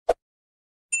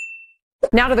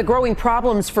Now to the growing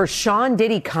problems for Sean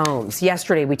Diddy Combs.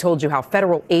 Yesterday, we told you how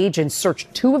federal agents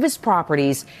searched two of his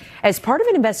properties as part of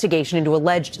an investigation into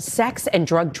alleged sex and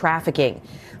drug trafficking.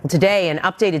 Well, today, an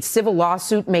updated civil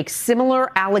lawsuit makes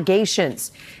similar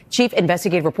allegations. Chief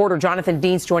investigative reporter Jonathan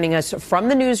Deans joining us from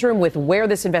the newsroom with where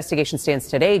this investigation stands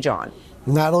today, John.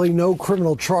 Natalie, no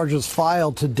criminal charges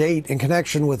filed to date in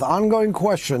connection with ongoing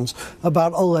questions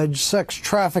about alleged sex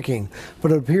trafficking.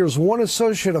 But it appears one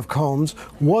associate of Combs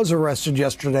was arrested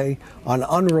yesterday on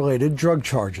unrelated drug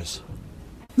charges.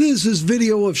 This is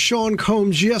video of Sean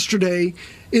Combs yesterday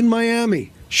in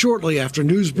Miami, shortly after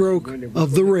news broke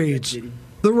of the raids.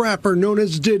 The rapper known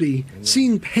as Diddy,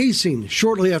 seen pacing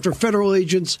shortly after federal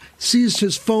agents seized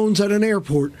his phones at an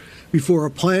airport before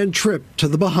a planned trip to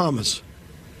the Bahamas.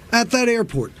 At that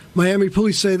airport, Miami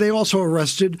police say they also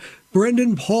arrested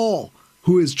Brendan Paul,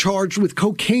 who is charged with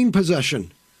cocaine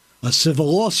possession. A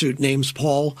civil lawsuit names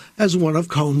Paul as one of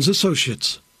Combs'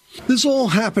 associates. This all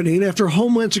happening after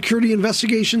Homeland Security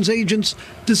investigations agents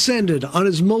descended on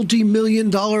his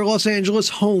multi-million-dollar Los Angeles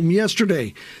home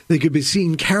yesterday. They could be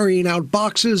seen carrying out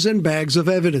boxes and bags of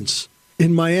evidence.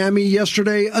 In Miami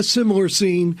yesterday, a similar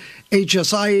scene.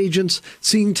 HSI agents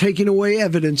seen taking away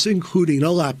evidence, including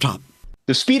a laptop.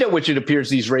 The speed at which it appears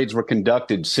these raids were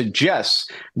conducted suggests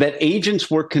that agents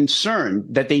were concerned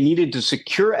that they needed to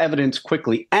secure evidence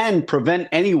quickly and prevent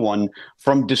anyone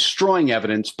from destroying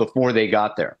evidence before they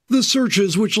got there. The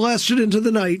searches, which lasted into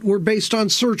the night, were based on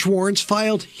search warrants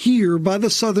filed here by the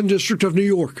Southern District of New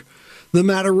York. The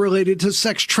matter related to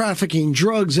sex trafficking,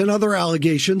 drugs, and other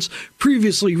allegations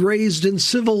previously raised in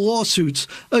civil lawsuits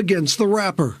against the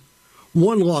rapper.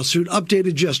 One lawsuit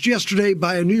updated just yesterday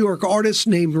by a New York artist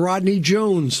named Rodney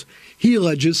Jones. He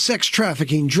alleges sex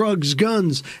trafficking, drugs,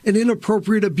 guns, and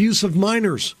inappropriate abuse of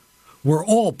minors were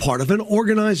all part of an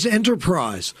organized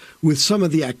enterprise, with some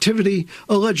of the activity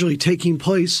allegedly taking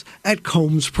place at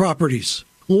Combs' properties.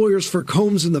 Lawyers for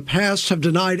Combs in the past have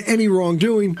denied any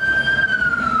wrongdoing,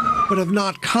 but have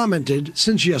not commented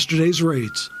since yesterday's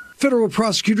raids. Federal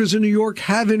prosecutors in New York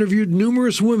have interviewed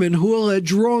numerous women who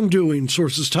allege wrongdoing,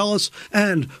 sources tell us,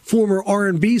 and former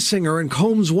R&B singer and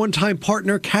Combs' one-time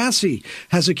partner Cassie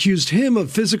has accused him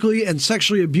of physically and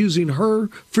sexually abusing her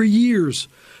for years.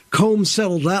 Combs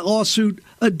settled that lawsuit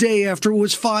a day after it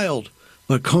was filed,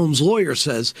 but Combs' lawyer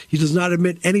says he does not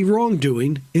admit any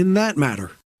wrongdoing in that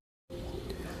matter.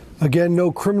 Again,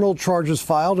 no criminal charges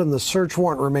filed and the search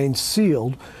warrant remains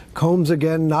sealed. Combs,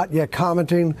 again, not yet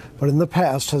commenting, but in the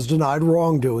past has denied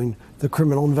wrongdoing. The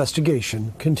criminal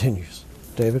investigation continues.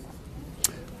 David?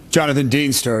 Jonathan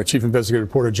Deans, Chief Investigative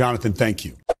Reporter. Jonathan, thank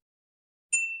you.